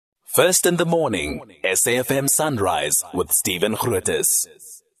First in the morning, SAFM Sunrise with Stephen Grootes.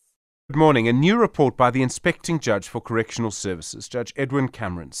 Good morning. A new report by the Inspecting Judge for Correctional Services, Judge Edwin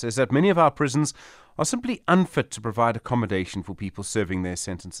Cameron, says that many of our prisons are simply unfit to provide accommodation for people serving their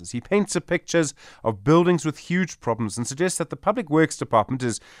sentences. He paints a pictures of buildings with huge problems and suggests that the Public Works Department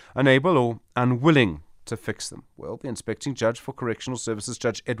is unable or unwilling to fix them. Well, the Inspecting Judge for Correctional Services,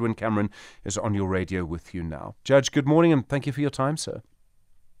 Judge Edwin Cameron, is on your radio with you now. Judge, good morning and thank you for your time, sir.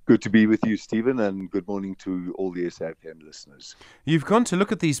 Good to be with you, Stephen, and good morning to all the SAFM listeners. You've gone to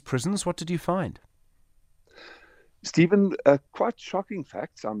look at these prisons. What did you find? Stephen, quite shocking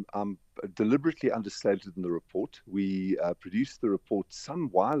facts. I'm deliberately understated in the report. We produced the report some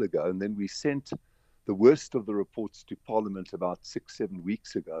while ago, and then we sent the worst of the reports to Parliament about 6-7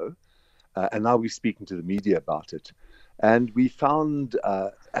 weeks ago, and now we're speaking to the media about it. And we found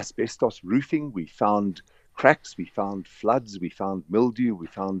asbestos roofing, we found cracks, we found floods, we found mildew, we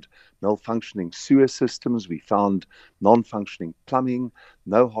found malfunctioning sewer systems, we found non-functioning plumbing,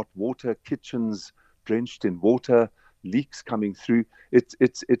 no hot water, kitchens drenched in water, leaks coming through. It's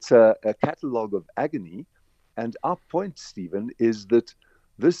a catalogue of agony. And our point, Stephen, is that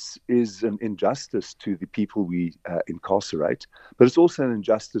this is an injustice to the people we incarcerate, but it's also an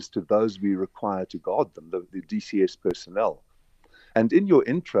injustice to those we require to guard them, the DCS personnel. And in your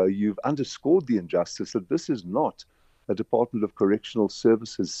intro, you've underscored the injustice that this is not a Department of Correctional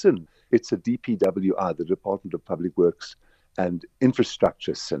Services sin. It's a DPWI, the Department of Public Works and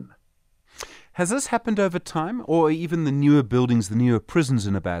Infrastructure sin. Has this happened over time, or even the newer buildings, the newer prisons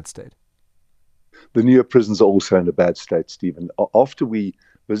in a bad state? The newer prisons are also in a bad state, Stephen. After we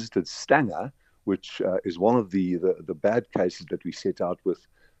visited Stanger, which is one of the bad cases that we set out with,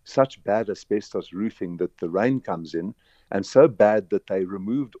 such bad asbestos roofing that the rain comes in, and so bad that they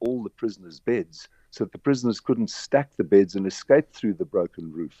removed all the prisoners' beds so that the prisoners couldn't stack the beds and escape through the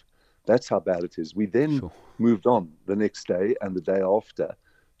broken roof. That's how bad it is. We then moved on the next day and the day after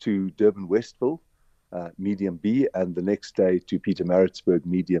to Durban Westville, medium B, and the next day to Pietermaritzburg,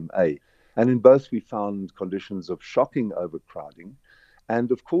 medium A. And in both we found conditions of shocking overcrowding.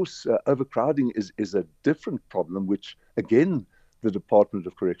 And of course, overcrowding is a different problem, which again, the Department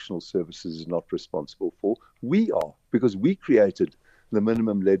of Correctional Services is not responsible for. We are, because we created the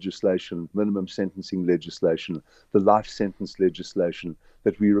minimum legislation, minimum sentencing legislation, the life sentence legislation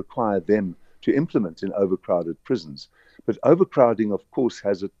that we require them to implement in overcrowded prisons. But overcrowding, of course,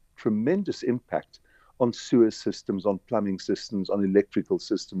 has a tremendous impact on sewer systems, on plumbing systems, on electrical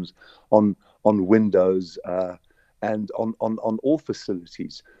systems, on windows, and on all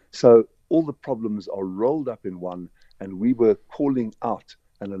facilities. So all the problems are rolled up in one, and we were calling out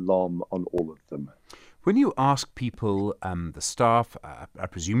an alarm on all of them. When you ask people, the staff, I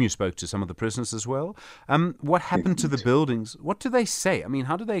presume you spoke to some of the prisoners as well, what happened to the buildings? What do they say? I mean,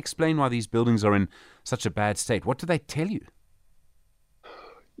 how do they explain why these buildings are in such a bad state? What do they tell you?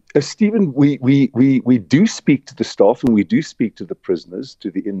 Stephen, we do speak to the staff and we do speak to the prisoners, to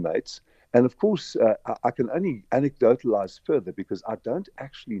the inmates. And of course, I can only anecdotalize further because I don't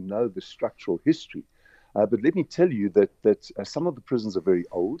actually know the structural history. But let me tell you that some of the prisons are very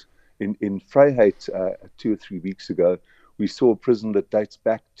old. In Vryheid 2 or 3 weeks ago, we saw a prison that dates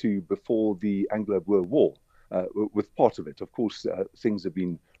back to before the Anglo-Boer War, with part of it. Of course, things have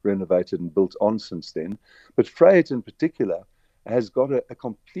been renovated and built on since then. But Vryheid in particular has got a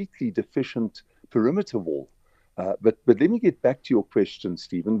completely deficient perimeter wall. But let me get back to your question,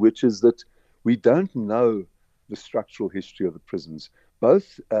 Stephen, which is that we don't know the structural history of the prisons.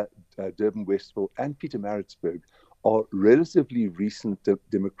 Both Durban Westville and Pietermaritzburg are relatively recent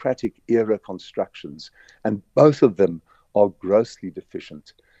democratic era constructions, and both of them are grossly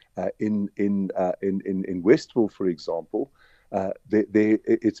deficient. In Westville, for example,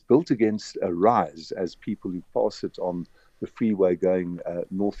 it's built against a rise as people who pass it on the freeway going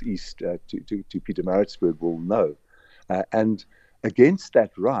northeast to Pietermaritzburg will know. And against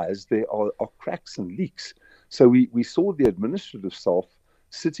that rise, there are cracks and leaks. So we saw the administrative staff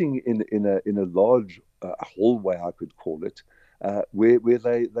sitting in a large hallway, I could call it, where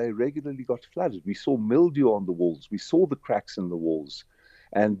they regularly got flooded. We saw mildew on the walls. We saw the cracks in the walls.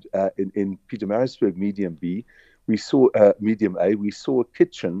 And in Pietermaritzburg, medium B, we saw medium A. We saw a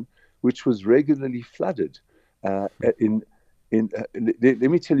kitchen which was regularly flooded. Let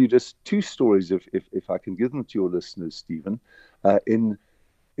me tell you just two stories, if I can give them to your listeners, Stephen.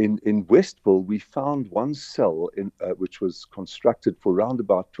 In Westville, we found one cell which was constructed for around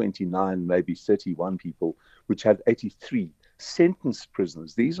about 29, maybe 31 people, which had 83 sentenced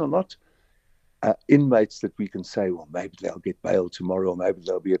prisoners. These are not inmates that we can say, well, maybe they'll get bail tomorrow, or maybe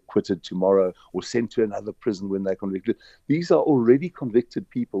they'll be acquitted tomorrow, or sent to another prison when they're convicted. These are already convicted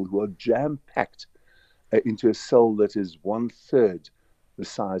people who are jam-packed into a cell that is 1/3 the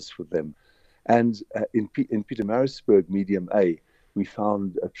size for them. And in Pietermaritzburg, medium A, we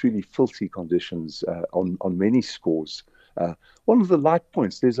found truly filthy conditions on many scores. One of the light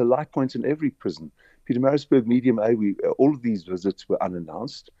points, there's a light point in every prison. Pietermaritzburg, medium A, all of these visits were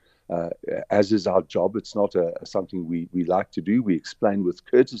unannounced. As is our job, it's not something we like to do. We explain with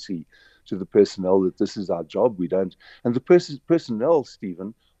courtesy to the personnel that this is our job. We don't, and the personnel,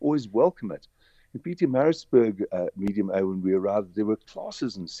 Stephen, always welcome it. In Pietermaritzburg, medium A, when we arrived, there were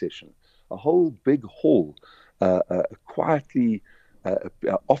classes in session, a whole big hall, quietly,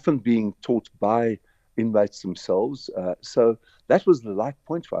 often being taught by inmates themselves. So that was the light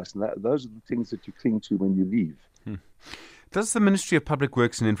point for us, and those are the things that you cling to when you leave. Does the Ministry of Public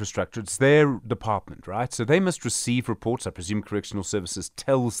Works and Infrastructure, it's their department, right? So they must receive reports. I presume Correctional Services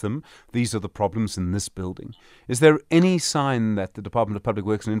tells them these are the problems in this building. Is there any sign that the Department of Public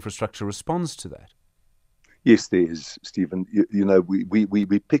Works and Infrastructure responds to that? Yes, there is, Stephen. You know,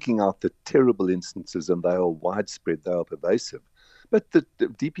 we're picking out the terrible instances, and they are widespread, they are pervasive. But the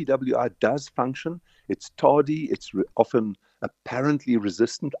DPWI does function. It's tardy. It's often apparently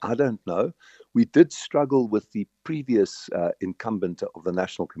resistant. I don't know. We did struggle with the previous incumbent of the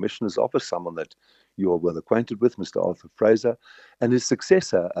National Commissioner's Office, someone that you are well acquainted with, Mr. Arthur Fraser, and his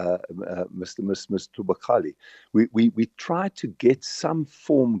successor, Mr. Bakali. We tried to get some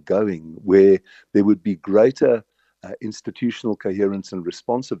form going where there would be greater institutional coherence and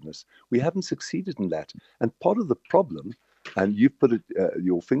responsiveness. We haven't succeeded in that. And part of the problem, and you've put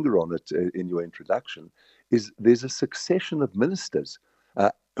your finger on it in your introduction, is there's a succession of ministers.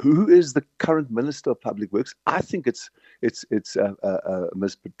 Who is the current Minister of Public Works? I think it's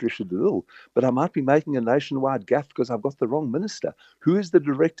Ms. Patricia de Lille, but I might be making a nationwide gaffe because I've got the wrong minister. Who is the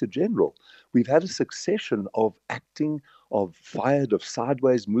Director General? We've had a succession of acting, of fired, of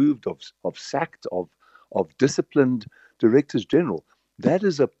sideways moved, of sacked, of disciplined Directors General. That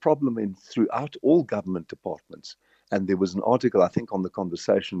is a problem throughout all government departments. And there was an article, I think, on The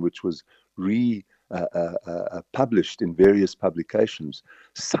Conversation, which was published in various publications,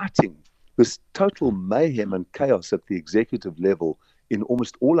 citing this total mayhem and chaos at the executive level in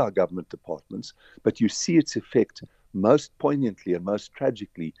almost all our government departments. But you see its effect most poignantly and most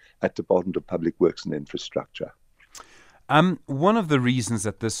tragically at the Department of Public Works and Infrastructure. One of the reasons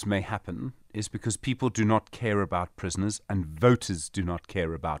that this may happen is because people do not care about prisoners and voters do not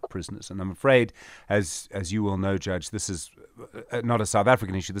care about prisoners. And I'm afraid, as you will know, Judge, this is not a South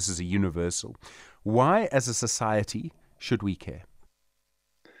African issue, this is a universal. Why, as a society, should we care?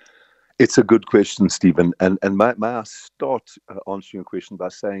 It's a good question, Stephen. And may I start answering your question by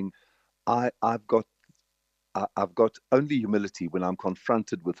saying I've got only humility when I'm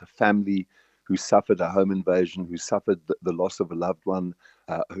confronted with a family who suffered a home invasion, who suffered the loss of a loved one,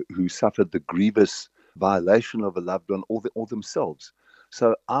 who suffered the grievous violation of a loved one, or themselves.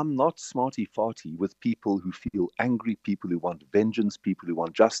 So I'm not smarty-farty with people who feel angry, people who want vengeance, people who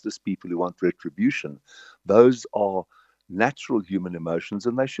want justice, people who want retribution. Those are natural human emotions,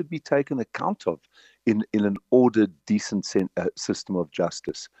 and they should be taken account of in an ordered, decent system of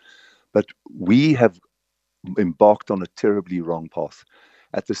justice. But we have embarked on a terribly wrong path.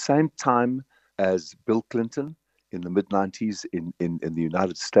 At the same time as Bill Clinton in the mid-90s in the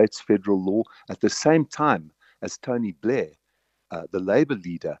United States federal law, at the same time as Tony Blair, the Labour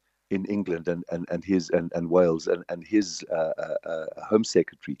leader in England and Wales and his Home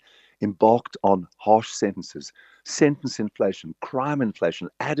Secretary, embarked on harsh sentences, sentence inflation, crime inflation,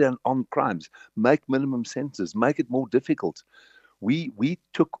 add on crimes, make minimum sentences, make it more difficult. We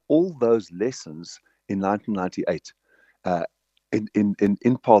took all those lessons in 1998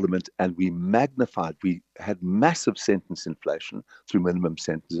 in Parliament, and we magnified. We had massive sentence inflation through minimum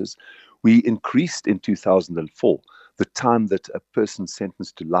sentences. We increased in 2004 the time that a person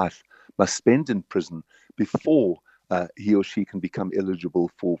sentenced to life must spend in prison before he or she can become eligible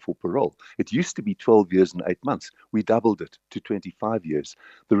for parole. It used to be 12 years and 8 months. We doubled it to 25 years.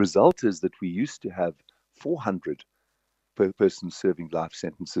 The result is that we used to have 400 per person serving life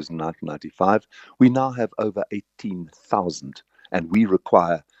sentences in 1995. We now have over 18,000, and we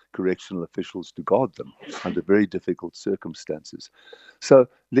require correctional officials to guard them under very difficult circumstances. So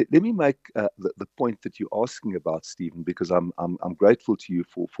let me make the point that you're asking about, Stephen, because I'm grateful to you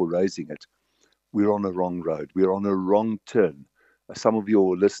for raising it. We're on a wrong road. We're on a wrong turn. Some of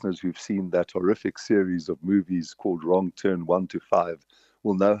your listeners who've seen that horrific series of movies called Wrong Turn 1 to 5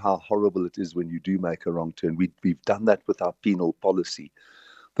 will know how horrible it is when you do make a wrong turn. We've done that with our penal policy.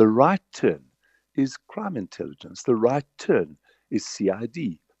 The right turn is crime intelligence. The right turn is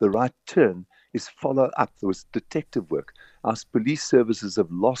CID. The right turn is follow up. There was detective work. Our police services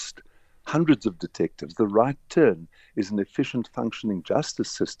have lost hundreds of detectives. The right turn is an efficient functioning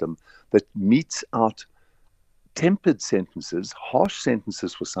justice system that metes out tempered sentences, harsh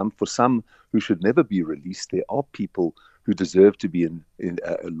sentences for some who should never be released. There are people who deserve to be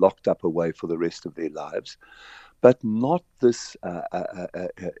locked up away for the rest of their lives, but not this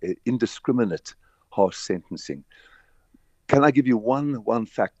indiscriminate harsh sentencing. Can I give you one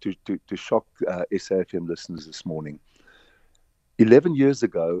fact to shock SAFM listeners this morning? 11 years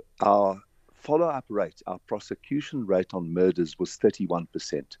ago, our follow-up rate, our prosecution rate on murders was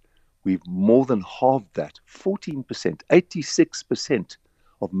 31%. We've more than halved that, 14%, 86%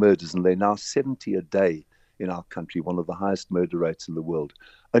 of murders, and they're now 70 a day in our country, one of the highest murder rates in the world.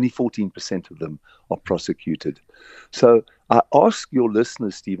 Only 14% of them are prosecuted. So I ask your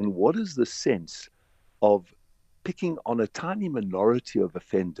listeners, Stephen, what is the sense of picking on a tiny minority of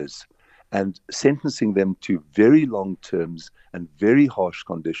offenders and sentencing them to very long terms and very harsh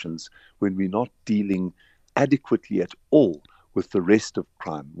conditions when we're not dealing adequately at all with the rest of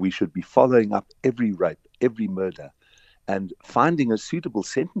crime? We should be following up every rape, every murder, and finding a suitable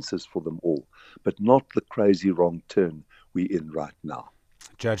sentences for them all, but not the crazy wrong turn we're in right now.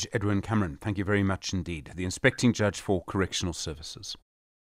 Judge Edwin Cameron, thank you very much indeed. The Inspecting Judge for Correctional Services.